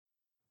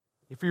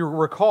If you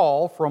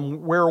recall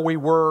from where we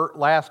were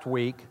last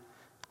week,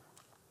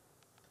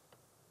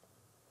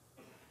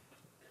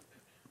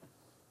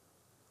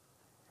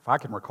 if I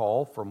can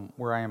recall from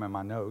where I am in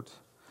my notes,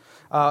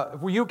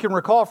 if you can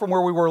recall from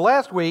where we were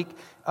last week,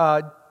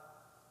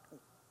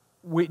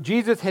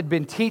 Jesus had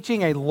been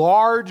teaching a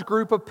large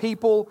group of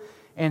people,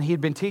 and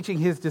he'd been teaching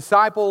his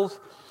disciples,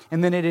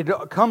 and then it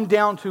had come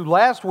down to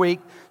last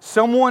week,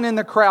 someone in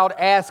the crowd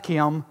asked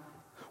him,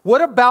 what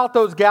about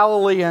those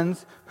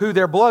Galileans who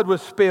their blood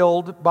was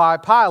spilled by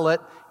Pilate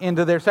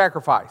into their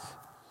sacrifice?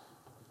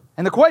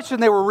 And the question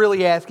they were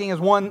really asking is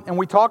one, and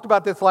we talked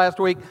about this last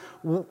week,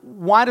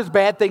 why does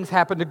bad things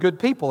happen to good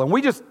people? And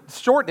we just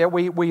shortened it.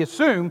 We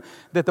assume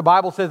that the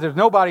Bible says there's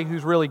nobody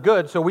who's really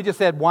good, so we just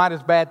said, why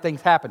does bad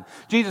things happen?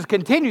 Jesus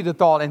continued the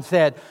thought and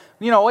said,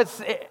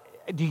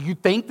 do you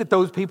think that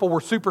those people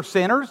were super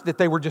sinners, that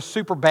they were just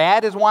super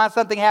bad is why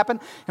something happened?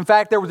 In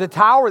fact, there was a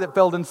tower that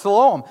fell in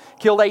Siloam,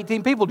 killed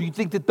 18 people. Do you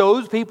think that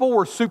those people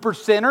were super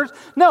sinners?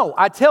 No,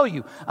 I tell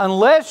you,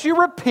 unless you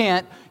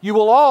repent, you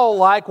will all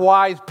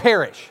likewise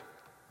perish.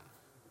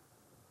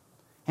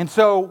 And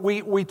so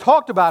we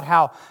talked about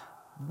how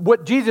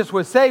what Jesus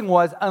was saying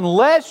was,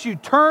 unless you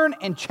turn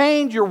and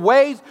change your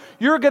ways,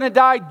 you're going to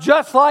die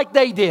just like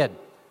they did.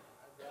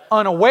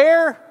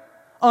 Unaware,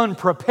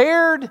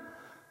 unprepared,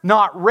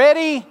 not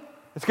ready,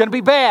 it's going to be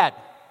bad.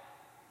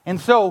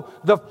 And so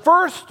the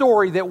first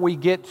story that we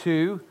get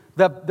to,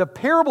 the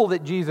parable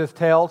that Jesus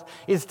tells,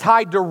 is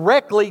tied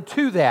directly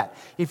to that.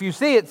 If you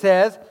see, it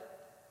says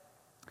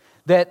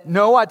that,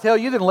 no, I tell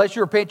you that unless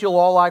you repent, you'll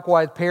all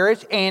likewise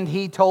perish. And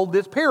he told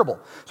this parable.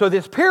 So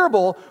this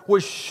parable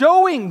was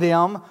showing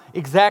them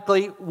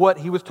exactly what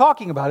he was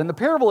talking about. And the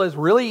parable is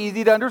really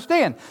easy to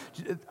understand.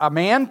 A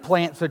man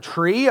plants a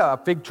tree, a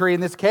fig tree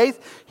in this case.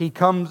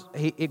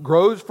 It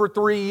grows for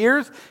 3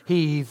 years.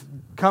 He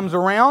comes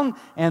around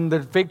and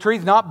the fig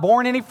tree's not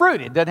borne any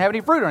fruit. It doesn't have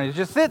any fruit on it. It's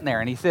just sitting there.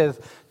 And he says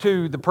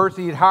to the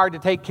person he'd hired to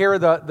take care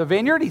of the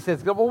vineyard, he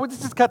says, well, let's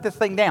just cut this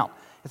thing down.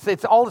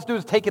 It's all it's doing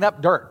is taking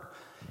up dirt.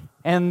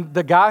 And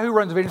the guy who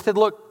runs the vineyard said,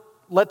 look,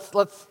 let's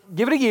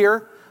give it a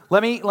year.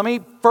 Let me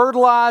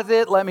fertilize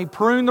it. Let me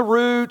prune the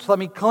roots. Let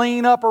me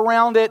clean up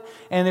around it.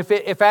 And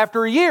if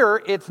after a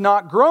year it's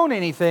not grown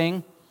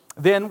anything,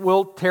 then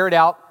we'll tear it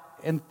out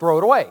and throw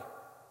it away.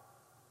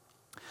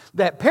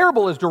 That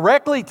parable is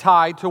directly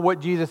tied to what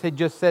Jesus had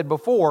just said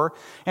before.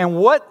 And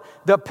what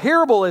the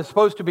parable is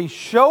supposed to be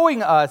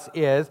showing us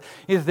is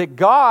that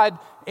God,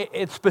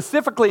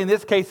 specifically in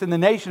this case in the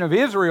nation of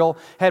Israel,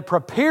 had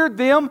prepared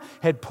them,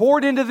 had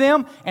poured into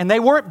them, and they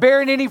weren't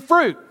bearing any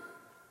fruit.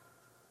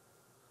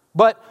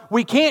 But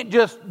we can't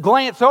just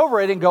glance over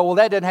it and go, well,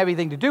 that doesn't have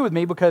anything to do with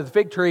me because the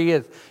fig tree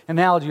is an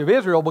analogy of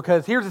Israel,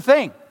 because here's the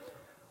thing.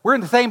 We're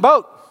in the same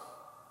boat.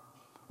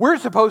 We're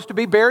supposed to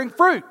be bearing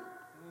fruit.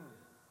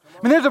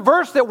 I mean, there's a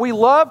verse that we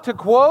love to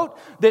quote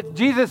that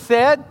Jesus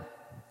said,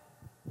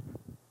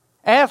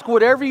 ask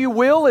whatever you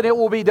will and it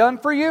will be done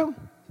for you.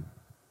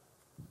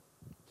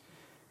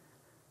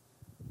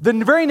 The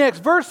very next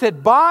verse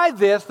said, by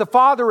this the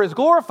Father is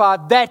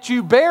glorified, that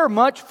you bear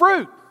much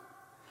fruit.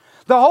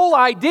 The whole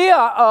idea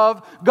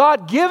of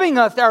God giving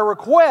us our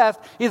request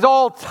is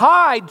all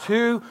tied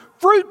to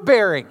fruit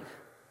bearing.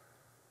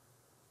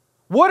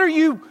 What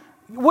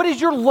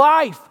is your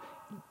life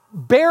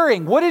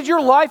bearing? What is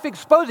your life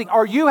exposing?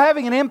 Are you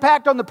having an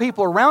impact on the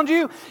people around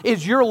you?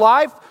 Is your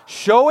life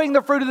showing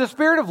the fruit of the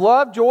Spirit of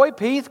love, joy,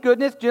 peace,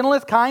 goodness,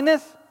 gentleness,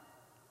 kindness?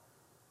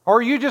 Or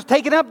are you just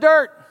taking up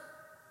dirt?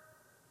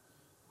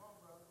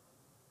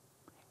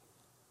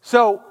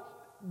 So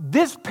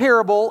this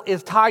parable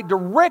is tied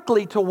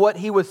directly to what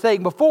he was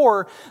saying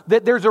before,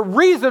 that there's a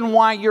reason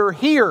why you're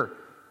here.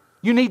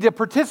 You need to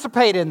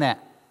participate in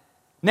that.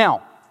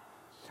 Now,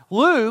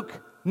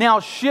 Luke now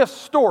shifts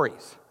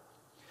stories.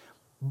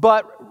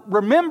 But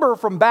remember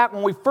from back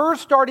when we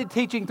first started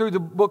teaching through the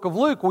book of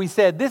Luke, we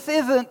said this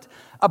isn't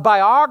a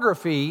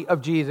biography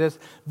of Jesus.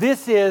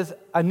 This is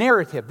a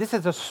narrative. This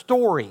is a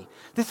story.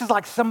 This is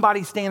like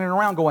somebody standing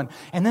around going,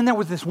 and then there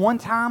was this one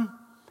time,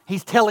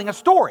 he's telling a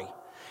story.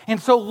 And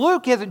so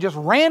Luke isn't just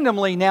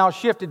randomly now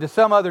shifted to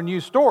some other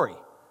new story.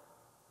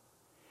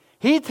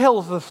 He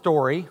tells the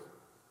story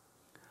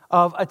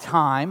of a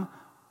time,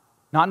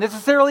 not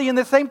necessarily in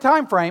the same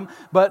time frame,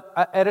 but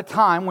at a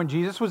time when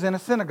Jesus was in a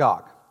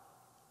synagogue.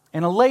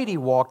 And a lady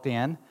walked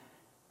in,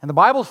 and the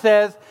Bible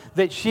says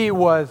that she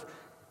was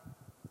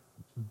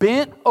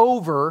bent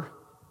over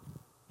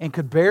and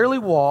could barely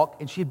walk,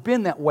 and she'd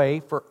been that way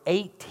for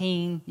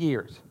 18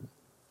 years.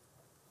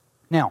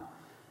 Now,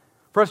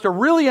 for us to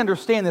really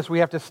understand this, we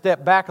have to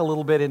step back a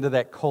little bit into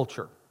that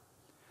culture.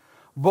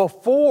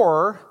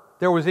 Before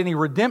there was any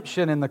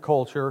redemption in the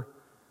culture,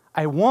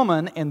 a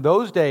woman in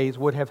those days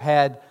would have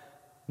had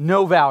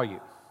no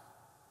value.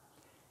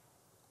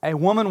 A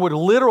woman would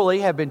literally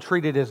have been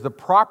treated as the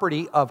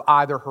property of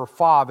either her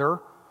father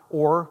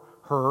or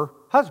her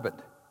husband.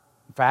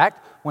 In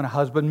fact, when a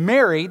husband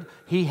married,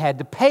 he had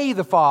to pay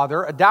the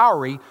father a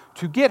dowry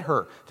to get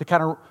her, to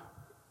kind of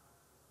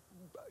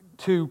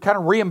to kind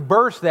of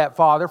reimburse that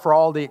father for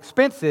all the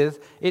expenses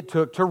it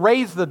took to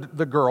raise the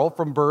girl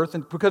from birth.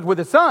 And because with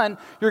a son,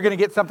 you're going to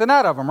get something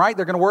out of him, right?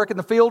 They're going to work in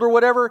the field or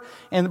whatever.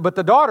 But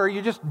the daughter,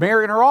 you're just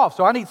marrying her off.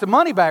 So I need some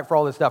money back for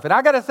all this stuff. And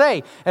I got to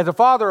say, as a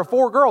father of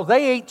 4 girls,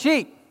 they ain't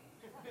cheap.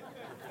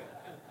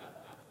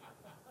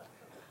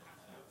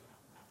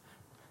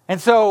 And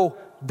so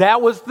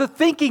that was the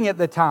thinking at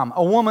the time.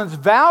 A woman's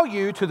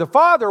value to the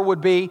father would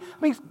be,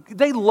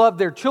 they love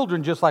their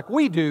children just like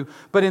we do,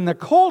 but in the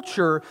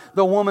culture,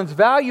 the woman's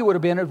value would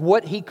have been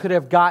what he could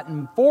have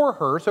gotten for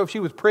her. So if she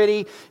was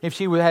pretty, if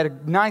she had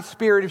a nice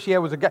spirit, if she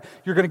was a guy,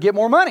 you're going to get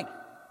more money.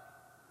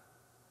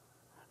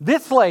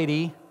 This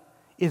lady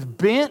is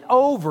bent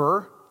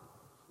over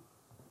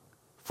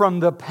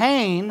from the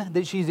pain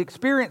that she's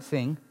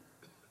experiencing.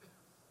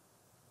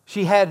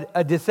 She had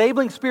a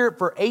disabling spirit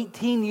for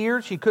 18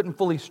 years. She couldn't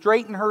fully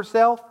straighten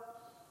herself.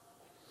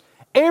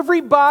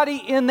 Everybody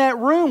in that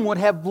room would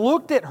have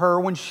looked at her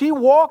when she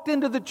walked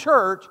into the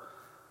church,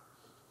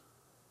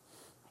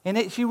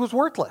 and she was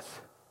worthless.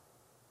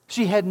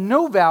 She had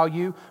no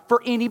value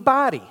for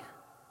anybody.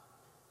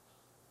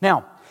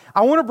 Now,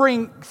 I want to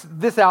bring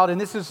this out, and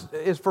this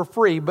is for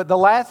free, but the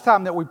last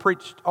time that we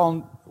preached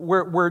on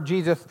where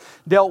Jesus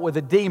dealt with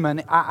a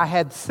demon, I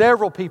had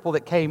several people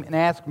that came and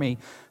asked me,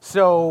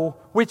 so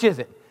which is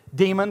it,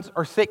 demons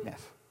or sickness?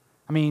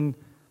 I mean,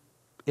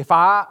 if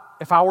I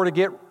were to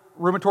get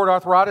rheumatoid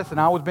arthritis and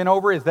I was bent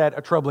over, is that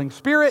a troubling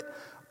spirit,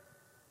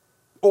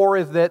 or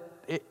is that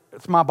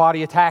it's my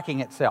body attacking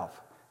itself?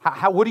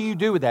 What do you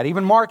do with that?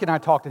 Even Mark and I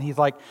talked, and he's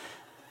like,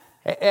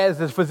 as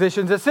a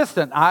physician's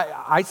assistant,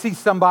 I see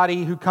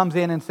somebody who comes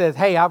in and says,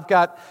 hey, I've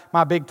got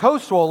my big toe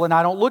swollen.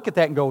 I don't look at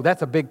that and go,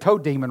 that's a big toe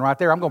demon right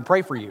there. I'm going to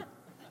pray for you.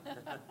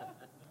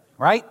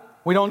 Right?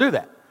 We don't do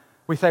that.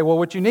 We say, well,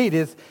 what you need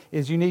is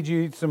you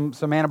need some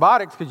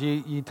antibiotics because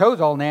your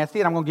toe's all nasty,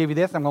 and I'm going to give you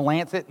this, I'm going to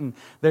lance it, and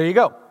there you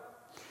go.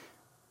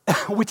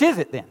 Which is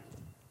it then?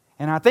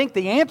 And I think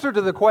the answer to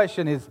the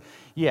question is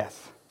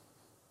yes.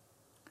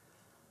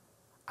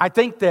 I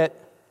think that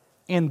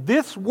in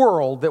this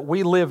world that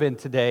we live in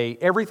today,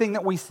 everything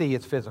that we see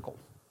is physical.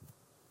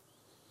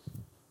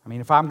 I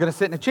mean, if I'm going to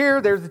sit in a chair,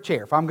 there's the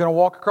chair. If I'm going to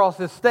walk across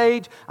this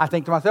stage, I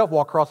think to myself,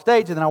 walk across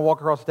stage, and then I walk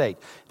across stage.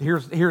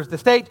 Here's the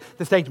stage.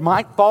 The stage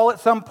might fall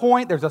at some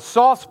point. There's a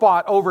soft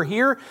spot over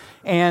here.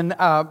 And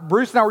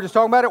Bruce and I were just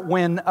talking about it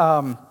when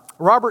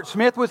Robert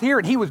Smith was here,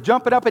 and he was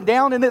jumping up and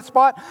down in this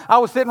spot. I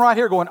was sitting right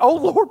here going, oh,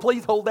 Lord,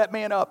 please hold that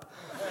man up.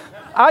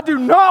 I do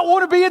not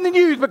want to be in the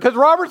news because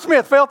Robert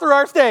Smith fell through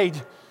our stage.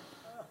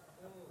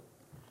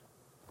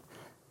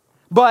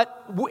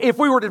 But if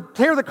we were to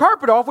tear the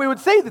carpet off, we would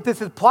see that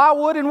this is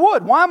plywood and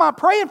wood. Why am I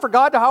praying for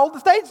God to hold the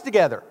stage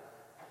together?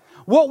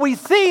 What we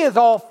see is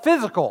all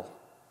physical.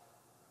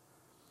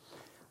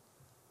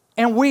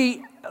 And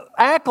we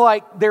act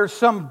like there's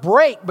some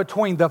break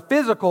between the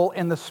physical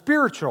and the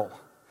spiritual.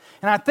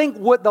 And I think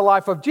what the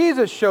life of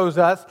Jesus shows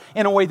us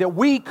in a way that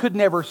we could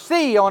never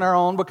see on our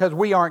own because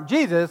we aren't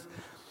Jesus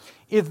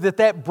is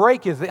that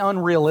break is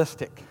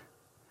unrealistic.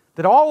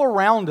 That all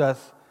around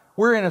us,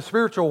 we're in a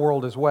spiritual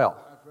world as well.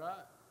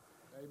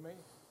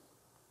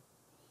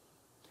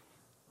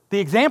 The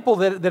example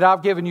that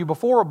I've given you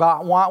before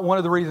about one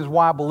of the reasons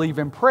why I believe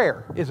in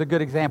prayer is a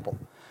good example.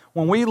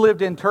 When we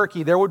lived in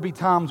Turkey, there would be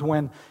times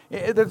when,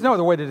 there's no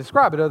other way to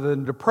describe it other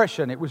than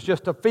depression. It was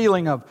just a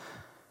feeling of,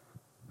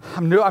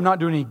 I'm not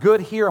doing any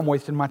good here, I'm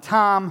wasting my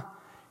time,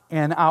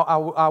 and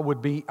I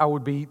would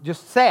be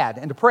just sad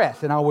and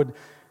depressed, and I would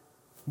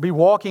be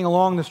walking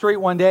along the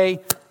street one day,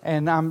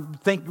 and I'm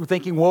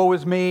thinking, woe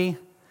is me,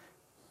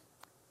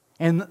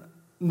 and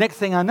next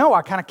thing I know,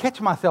 I kind of catch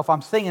myself,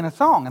 I'm singing a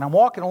song, and I'm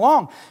walking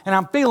along, and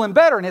I'm feeling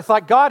better, and it's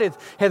like God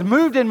has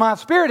moved in my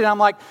spirit, and I'm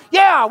like,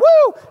 yeah,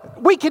 woo,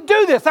 we can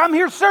do this. I'm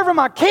here serving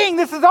my King.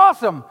 This is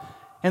awesome.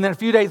 And then a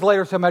few days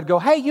later, somebody would go,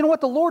 hey, you know what?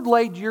 The Lord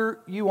laid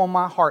you on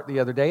my heart the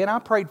other day, and I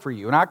prayed for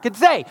you. And I could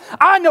say,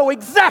 I know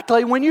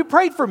exactly when you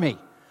prayed for me.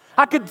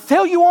 I could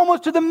tell you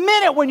almost to the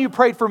minute when you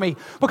prayed for me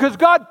because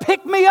God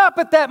picked me up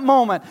at that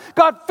moment.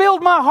 God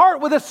filled my heart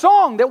with a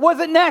song that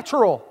wasn't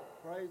natural.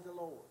 Praise the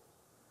Lord.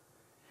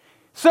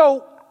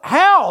 So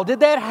how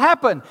did that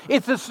happen?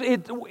 It's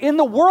in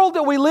the world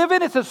that we live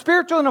in, it's a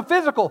spiritual and a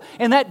physical.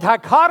 And that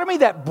dichotomy,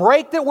 that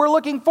break that we're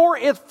looking for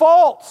is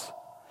false.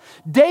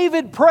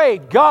 David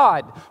prayed,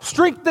 God,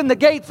 strengthen the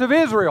gates of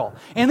Israel.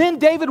 And then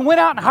David went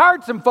out and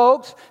hired some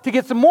folks to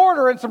get some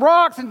mortar and some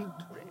rocks and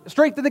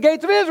strengthen the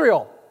gates of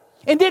Israel.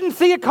 And didn't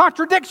see a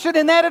contradiction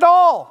in that at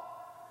all.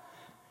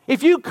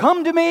 If you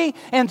come to me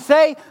and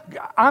say,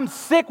 I'm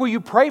sick, will you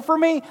pray for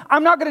me?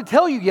 I'm not going to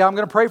tell you, yeah, I'm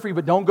going to pray for you,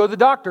 but don't go to the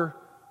doctor.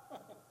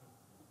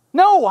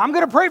 No, I'm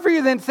going to pray for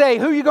you, then say,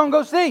 who are you going to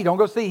go see? Don't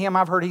go see him.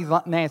 I've heard he's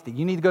nasty.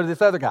 You need to go to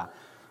this other guy.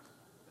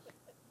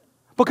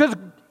 Because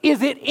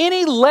is it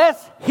any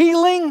less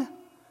healing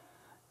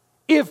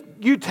if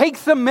you take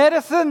some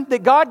medicine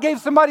that God gave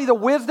somebody the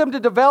wisdom to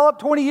develop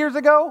 20 years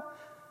ago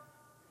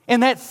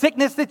and that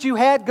sickness that you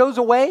had goes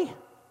away?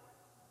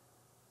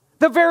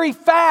 The very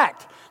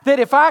fact that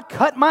if I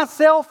cut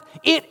myself,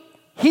 it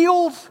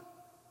heals.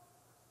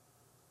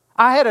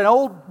 I had an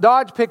old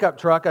Dodge pickup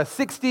truck, a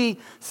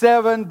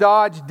 67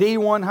 Dodge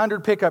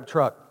D100 pickup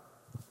truck.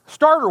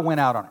 Starter went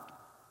out on it.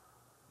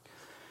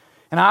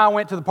 And I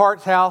went to the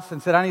parts house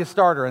and said, I need a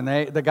starter. And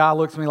the guy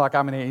looks at me like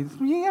I'm an idiot.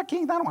 Yeah,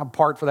 Keith, I don't have a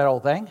part for that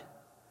old thing.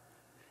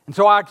 And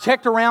so I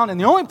checked around, and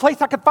the only place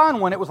I could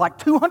find one, it was like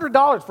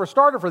 $200 for a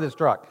starter for this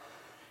truck.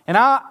 And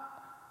I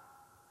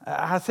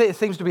say it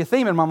seems to be a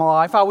theme in my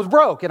life. I was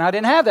broke, and I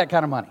didn't have that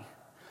kind of money.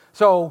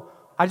 So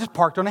I just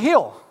parked on a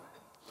hill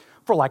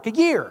for like a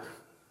year,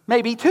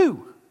 maybe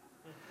 2.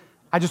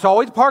 I just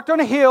always parked on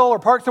a hill or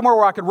parked somewhere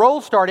where I could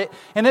roll start it,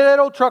 and that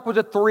old truck was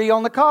a 3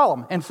 on the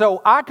column. And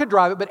so I could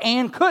drive it, but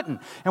Ann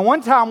couldn't. And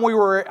one time we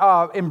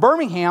were in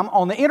Birmingham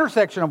on the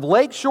intersection of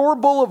Lakeshore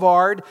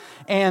Boulevard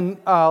and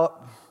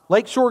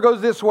Lakeshore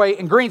goes this way,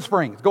 and Green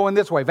Springs going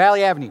this way,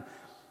 Valley Avenue.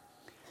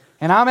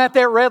 And I'm at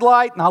that red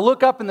light, and I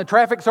look up, and the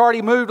traffic's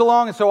already moved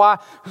along, and so I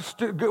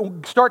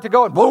start to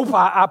go, and boom,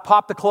 I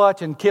popped the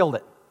clutch and killed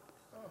it.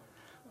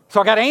 So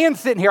I got Ann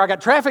sitting here, I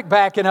got traffic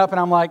backing up, and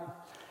I'm like,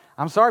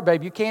 I'm sorry,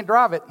 babe, you can't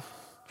drive it.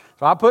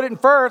 So I put it in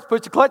first,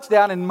 push the clutch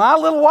down, and my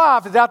little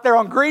wife is out there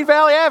on Green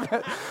Valley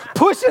Avenue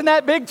pushing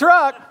that big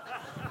truck.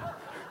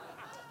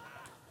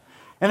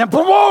 And then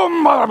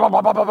boom,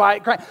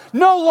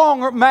 no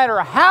longer matter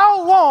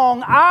how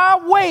long I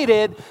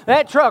waited,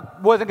 that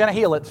truck wasn't going to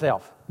heal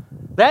itself.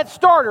 That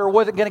starter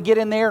wasn't going to get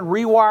in there and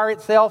rewire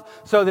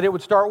itself so that it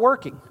would start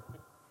working.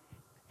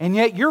 And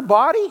yet your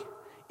body,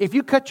 if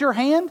you cut your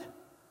hand,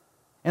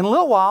 in a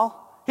little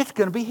while, it's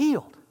going to be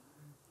healed.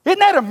 Isn't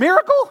that a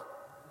miracle?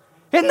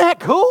 Isn't that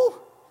cool?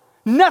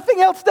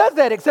 Nothing else does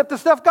that except the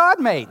stuff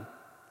God made.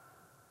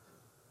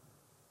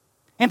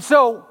 And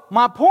so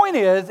my point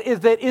is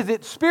that is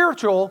it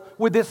spiritual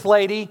with this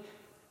lady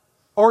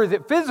or is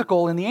it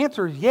physical? And the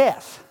answer is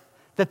yes.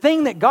 The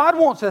thing that God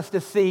wants us to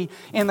see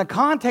in the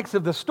context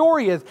of the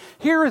story is,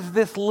 here is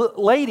this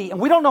lady, and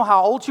we don't know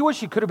how old she was.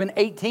 She could have been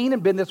 18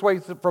 and been this way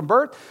from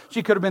birth.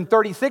 She could have been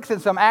 36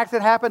 and some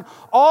accident happened.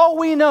 All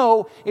we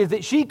know is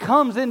that she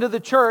comes into the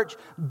church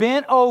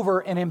bent over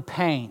and in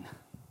pain.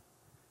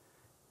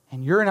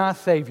 And your and I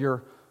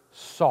Savior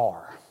saw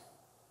her.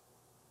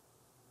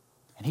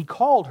 And He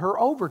called her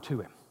over to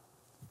Him.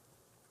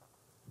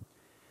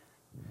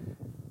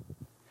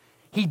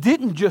 He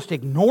didn't just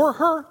ignore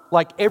her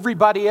like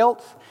everybody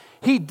else.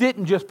 He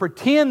didn't just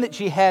pretend that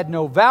she had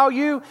no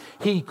value.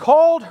 He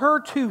called her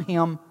to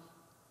Him.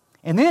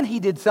 And then He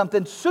did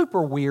something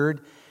super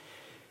weird.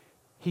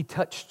 He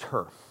touched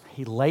her.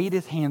 He laid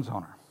His hands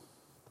on her.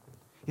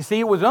 You see,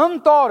 it was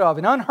unthought of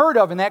and unheard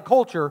of in that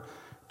culture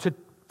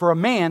for a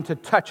man to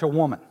touch a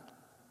woman.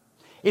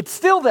 It's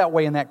still that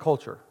way in that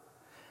culture.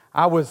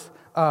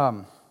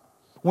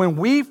 When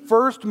we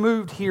first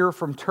moved here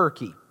from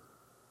Turkey,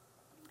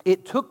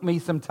 it took me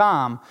some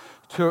time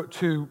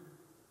to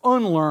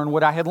unlearn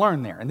what I had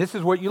learned there. And this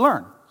is what you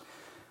learn.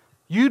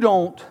 You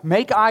don't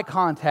make eye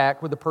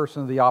contact with the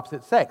person of the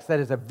opposite sex. That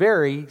is a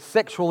very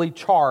sexually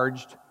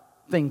charged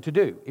thing to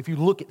do if you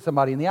look at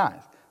somebody in the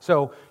eyes.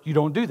 So you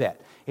don't do that.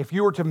 If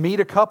you were to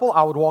meet a couple,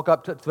 I would walk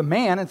up to the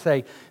man and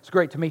say, "It's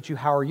great to meet you.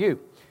 How are you?"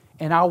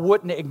 And I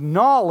wouldn't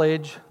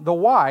acknowledge the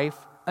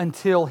wife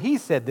until he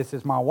said, "This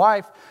is my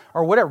wife,"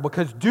 or whatever,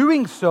 because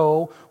doing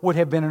so would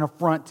have been an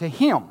affront to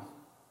him.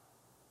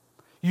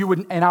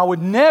 I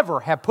would never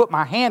have put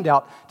my hand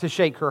out to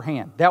shake her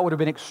hand. That would have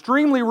been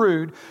extremely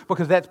rude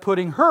because that's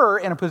putting her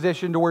in a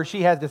position to where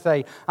she has to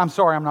say, "I'm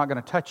sorry, I'm not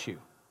going to touch you."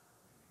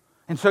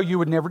 And so you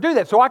would never do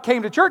that. So I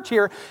came to church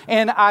here,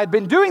 and I'd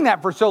been doing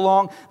that for so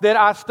long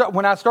that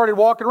when I started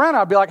walking around,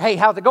 I'd be like, "Hey,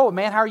 how's it going,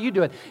 man? How are you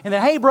doing?" And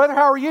then, "Hey, brother,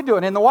 how are you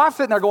doing?" And the wife's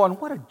sitting there going,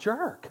 "What a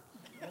jerk."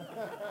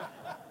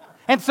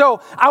 And so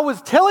I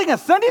was telling a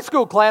Sunday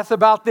school class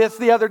about this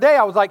the other day.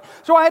 I was like,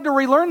 so I had to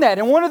relearn that.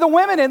 And one of the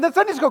women in the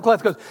Sunday school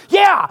class goes,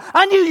 "Yeah,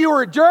 I knew you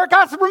were a jerk.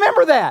 I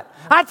remember that.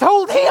 I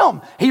told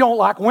him he don't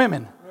like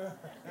women."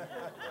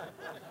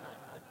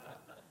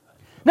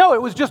 No,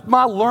 it was just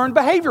my learned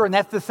behavior, and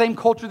that's the same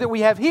culture that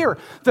we have here.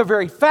 The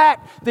very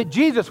fact that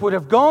Jesus would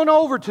have gone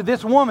over to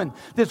this woman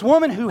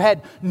who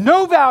had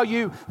no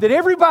value, that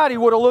everybody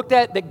would have looked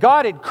at, that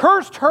God had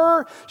cursed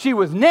her, she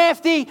was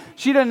nasty,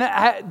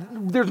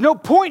 there's no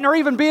point in her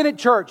even being at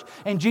church.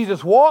 And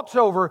Jesus walks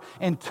over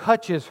and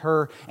touches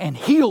her and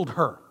healed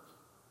her.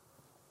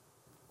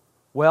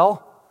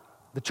 Well,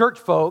 the church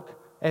folk,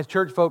 as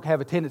church folk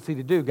have a tendency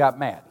to do, got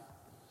mad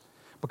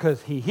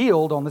because He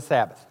healed on the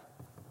Sabbath.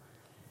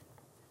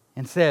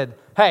 And said,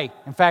 hey,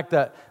 in fact,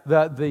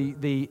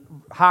 the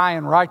high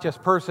and righteous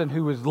person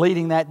who was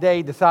leading that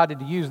day decided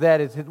to use that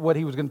as what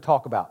he was going to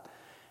talk about.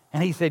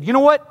 And he said, "You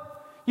know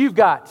what? You've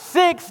got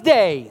 6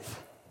 days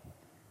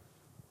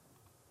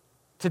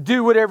to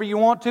do whatever you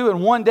want to,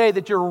 and one day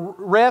that you're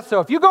rest.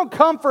 So if you're going to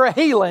come for a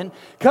healing,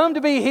 come to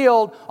be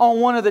healed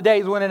on one of the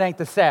days when it ain't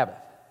the Sabbath."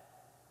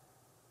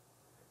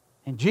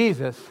 And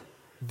Jesus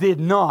did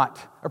not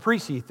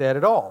appreciate that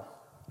at all.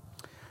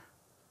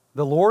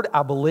 The Lord,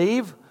 I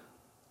believe,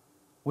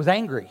 was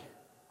angry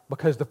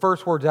because the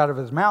first words out of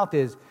His mouth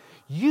is,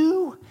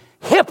 "You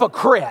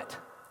hypocrite!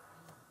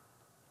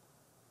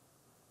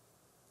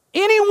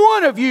 Any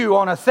one of you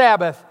on a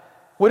Sabbath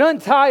would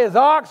untie his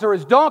ox or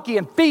his donkey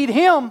and feed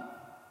him.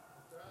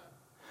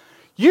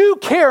 You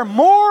care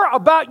more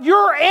about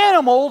your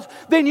animals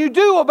than you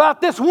do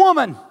about this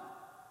woman,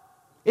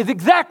 is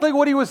exactly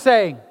what he was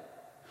saying.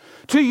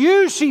 To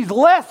you, she's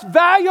less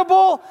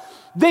valuable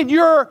than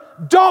your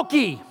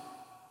donkey.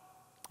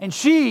 And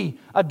she,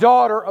 a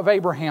daughter of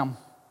Abraham.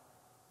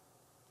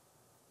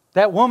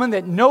 That woman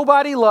that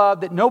nobody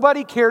loved, that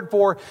nobody cared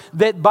for,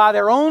 that by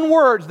their own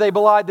words they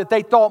belied that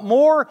they thought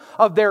more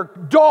of their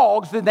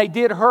dogs than they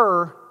did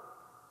her.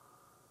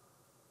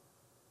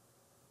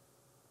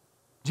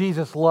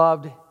 Jesus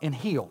loved and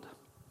healed.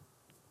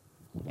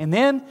 And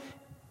then,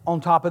 on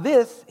top of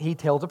this, he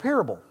tells a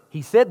parable.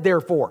 He said,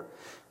 therefore.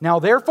 Now,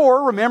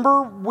 therefore,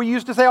 remember, we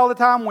used to say all the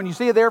time, when you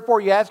see a therefore,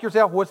 you ask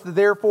yourself, what's the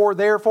therefore?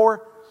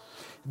 Therefore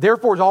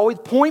is always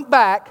point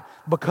back.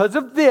 Because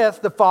of this,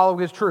 the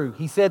following is true.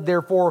 He said,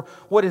 therefore,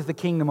 what is the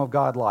kingdom of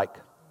God like?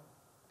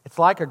 It's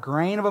like a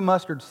grain of a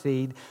mustard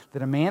seed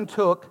that a man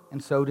took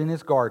and sowed in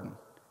his garden.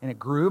 And it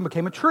grew and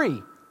became a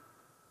tree.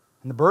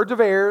 And the birds of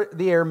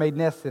the air made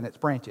nests in its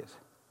branches.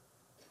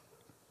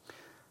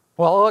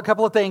 Well, a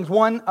couple of things.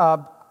 One,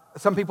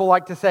 some people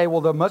like to say,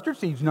 well, the mustard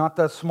seed's not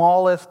the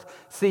smallest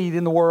seed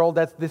in the world.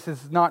 This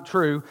is not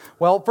true.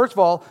 Well, first of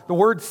all, the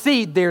word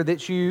seed there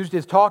that's used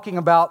is talking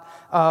about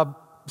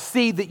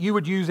seed that you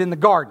would use in the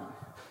garden.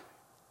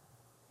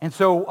 And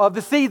so of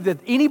the seed that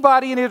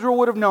anybody in Israel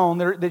would have known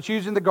that's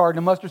used in the garden,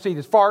 a mustard seed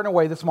is far and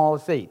away the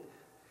smallest seed.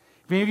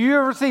 If you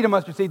ever seen a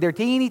mustard seed, they're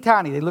teeny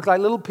tiny. They look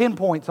like little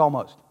pinpoints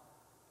almost.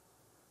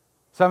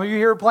 Some of you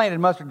here have planted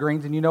mustard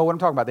greens and you know what I'm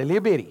talking about. They're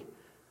little bitty.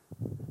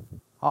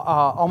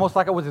 Almost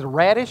like it was a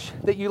radish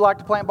that you like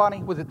to plant,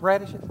 Bonnie? Was it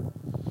radishes?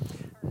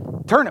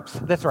 Turnips,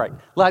 that's right.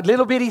 Like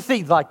little bitty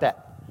seeds like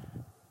that.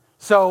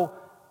 So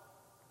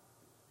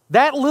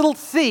that little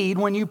seed,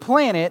 when you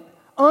plant it,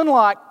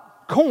 unlike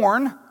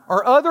corn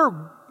or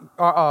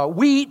other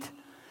wheat,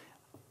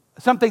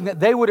 something that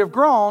they would have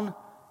grown,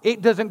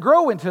 it doesn't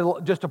grow into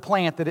just a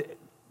plant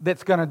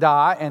that's going to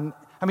die. And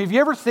I mean, have you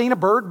ever seen a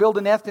bird build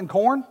a nest in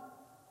corn?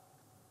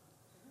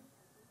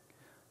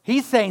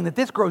 He's saying that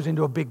this grows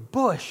into a big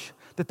bush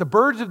that the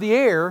birds of the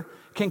air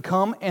can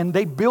come and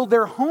they build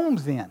their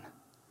homes in.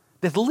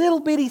 This little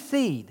bitty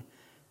seed,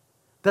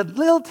 the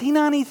little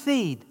teeny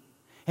seed.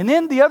 And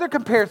then the other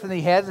comparison that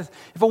he has is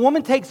if a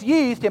woman takes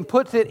yeast and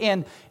puts it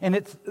in, and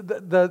it's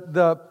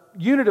the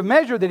unit of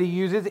measure that he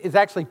uses is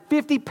actually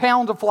 50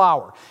 pounds of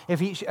flour.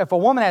 If a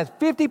woman has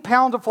 50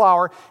 pounds of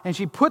flour and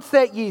she puts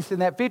that yeast in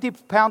that 50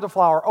 pounds of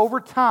flour, over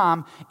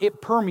time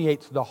it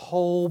permeates the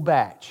whole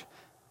batch.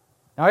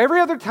 Now,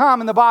 every other time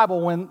in the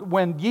Bible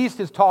when yeast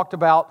is talked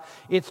about,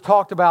 it's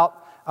talked about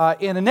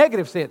in a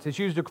negative sense. It's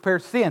used to compare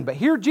sin. But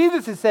here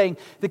Jesus is saying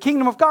the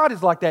kingdom of God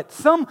is like that.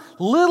 Some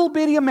little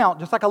bitty amount,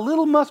 just like a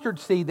little mustard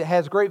seed that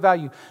has great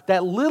value,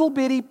 that little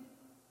bitty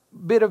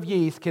bit of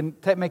yeast can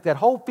make that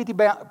whole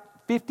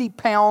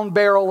 50-pound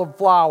barrel of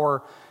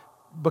flour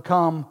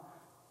become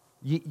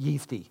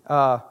yeasty.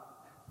 What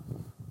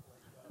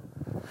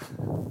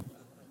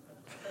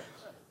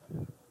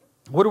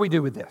do we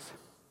do with this?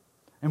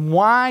 And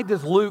why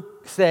does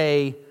Luke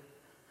say,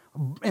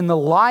 in the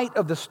light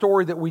of the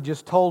story that we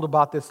just told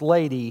about this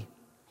lady,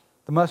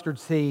 the mustard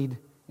seed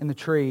in the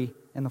tree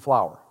and the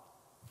flour?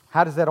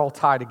 How does that all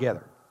tie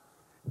together?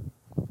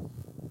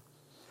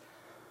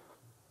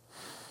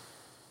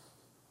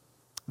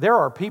 There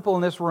are people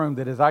in this room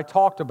that, as I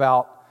talked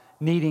about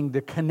needing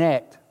to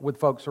connect with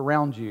folks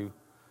around you,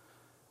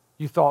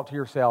 you thought to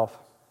yourself,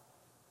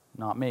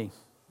 not me.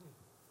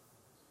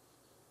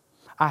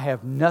 I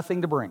have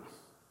nothing to bring.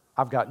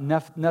 I've got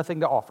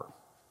nothing to offer.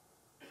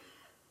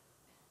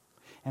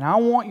 And I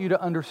want you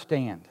to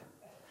understand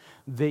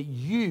that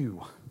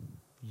you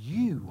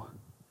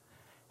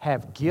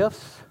have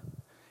gifts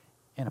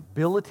and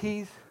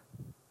abilities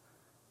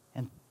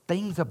and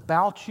things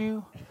about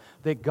you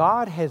that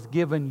God has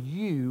given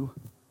you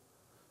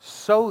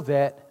so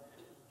that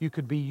you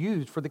could be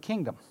used for the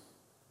kingdom.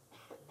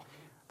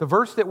 The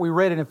verse that we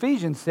read in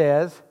Ephesians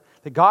says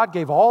that God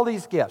gave all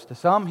these gifts. To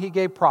some He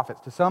gave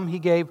prophets. To some He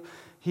gave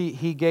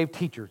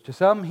teachers. To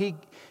some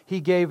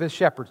he gave as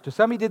shepherds. To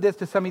some He did this.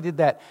 To some He did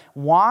that.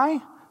 Why?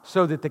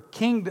 So that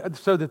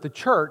the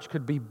church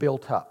could be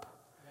built up.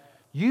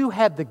 You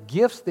had the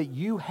gifts that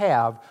you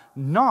have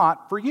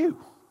not for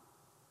you.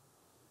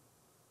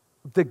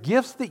 The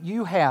gifts that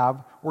you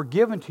have were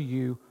given to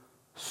you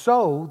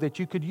so that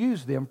you could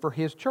use them for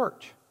His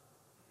church.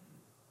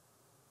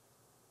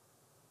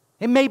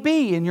 It may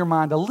be, in your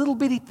mind, a little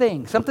bitty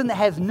thing, something that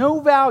has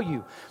no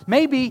value.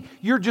 Maybe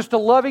you're just a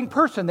loving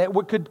person that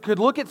could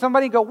look at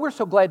somebody and go, "We're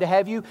so glad to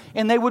have you,"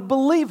 and they would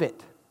believe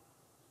it.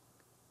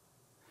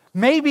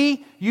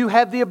 Maybe you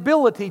have the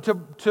ability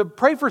to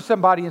pray for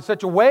somebody in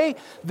such a way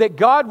that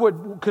God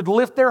could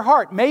lift their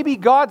heart. Maybe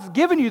God's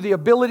given you the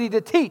ability to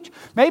teach.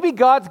 Maybe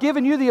God's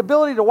given you the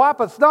ability to wipe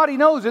a snotty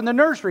nose in the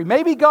nursery.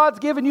 Maybe God's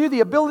given you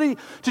the ability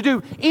to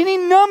do any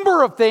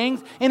number of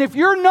things, and if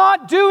you're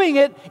not doing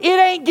it, it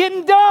ain't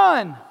getting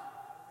done.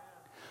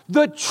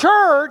 The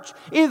church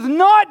is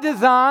not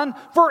designed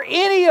for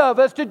any of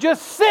us to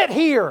just sit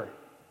here.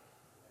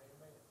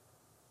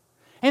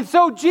 And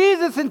so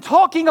Jesus, in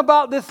talking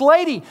about this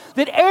lady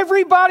that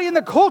everybody in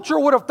the culture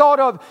would have thought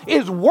of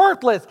is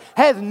worthless,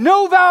 has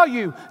no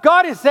value,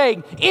 God is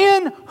saying,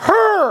 in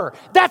her,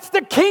 that's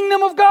the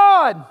kingdom of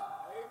God. Amen.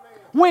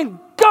 When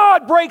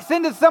God breaks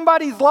into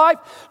somebody's life,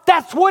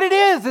 that's what it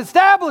is,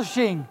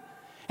 establishing.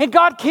 And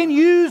God can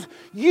use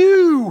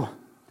you.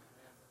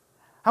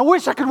 I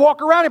wish I could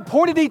walk around and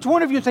point at each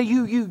one of you and say,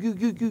 you.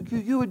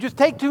 It would just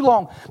take too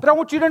long. But I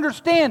want you to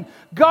understand,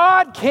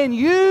 God can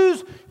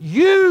use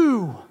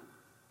you.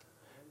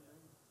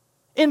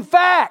 In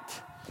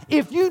fact,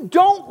 if you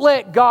don't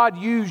let God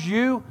use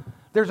you,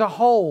 there's a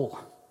hole.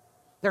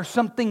 There's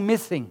something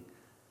missing.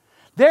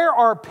 There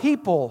are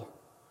people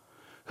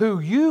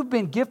who you've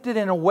been gifted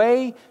in a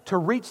way to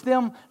reach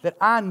them that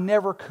I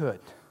never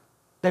could.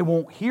 They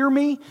won't hear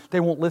me.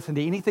 They won't listen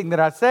to anything that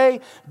I say.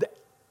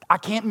 I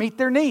can't meet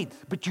their needs,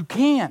 but you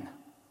can.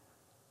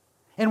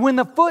 And when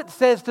the foot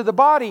says to the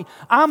body,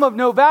 I'm of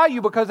no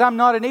value because I'm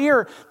not an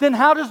ear, then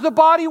how does the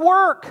body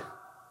work?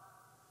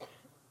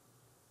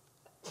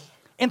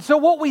 And so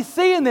what we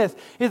see in this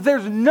is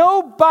there's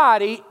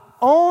nobody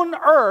on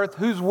earth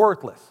who's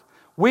worthless.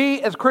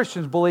 We as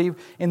Christians believe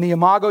in the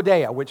Imago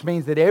Dei, which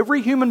means that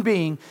every human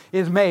being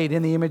is made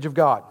in the image of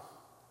God.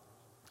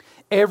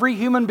 Every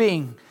human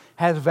being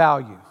has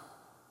value.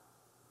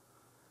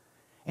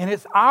 And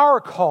it's our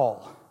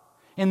call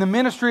in the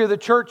ministry of the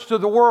church to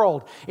the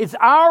world. It's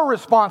our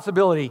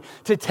responsibility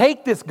to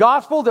take this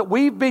gospel that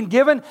we've been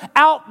given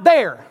out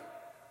there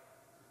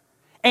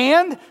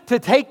and to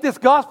take this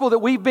gospel that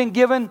we've been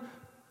given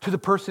to the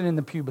person in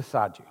the pew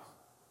beside you.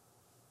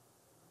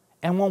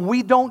 And when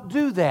we don't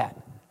do that,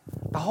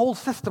 the whole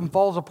system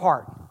falls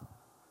apart.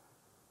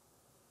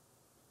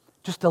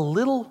 Just a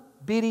little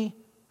bitty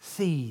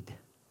seed,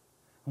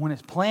 when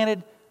it's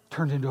planted,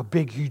 turns into a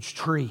big, huge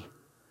tree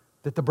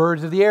that the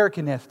birds of the air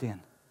can nest in.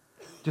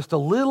 Just a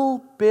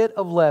little bit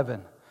of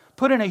leaven.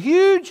 Put in a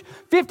huge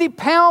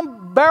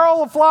 50-pound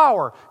barrel of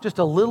flour, just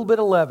a little bit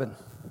of leaven.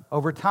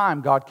 Over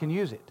time, God can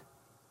use it.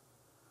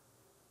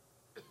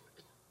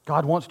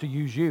 God wants to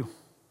use you.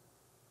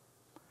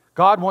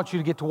 God wants you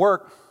to get to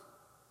work.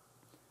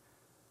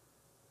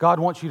 God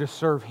wants you to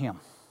serve Him.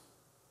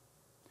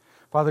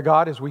 Father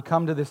God, as we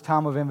come to this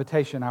time of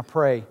invitation, I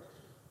pray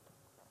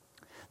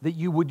that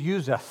you would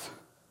use us.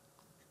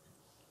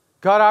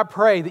 God, I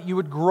pray that you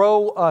would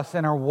grow us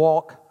in our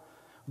walk,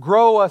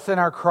 grow us in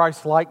our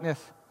Christ-likeness.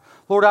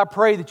 Lord, I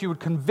pray that you would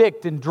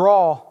convict and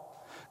draw.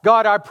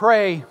 God, I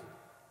pray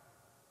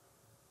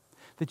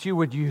that you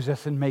would use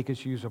us and make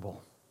us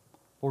usable.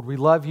 Lord, we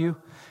love you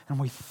and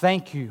we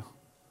thank you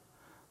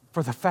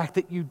for the fact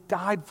that you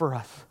died for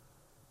us.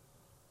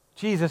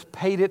 Jesus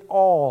paid it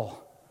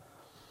all,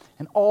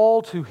 and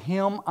all to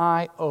Him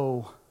I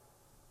owe.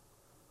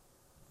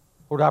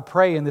 Lord, I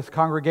pray in this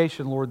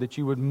congregation, Lord, that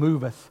you would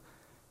move us.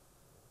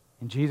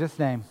 In Jesus'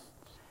 name,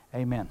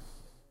 amen.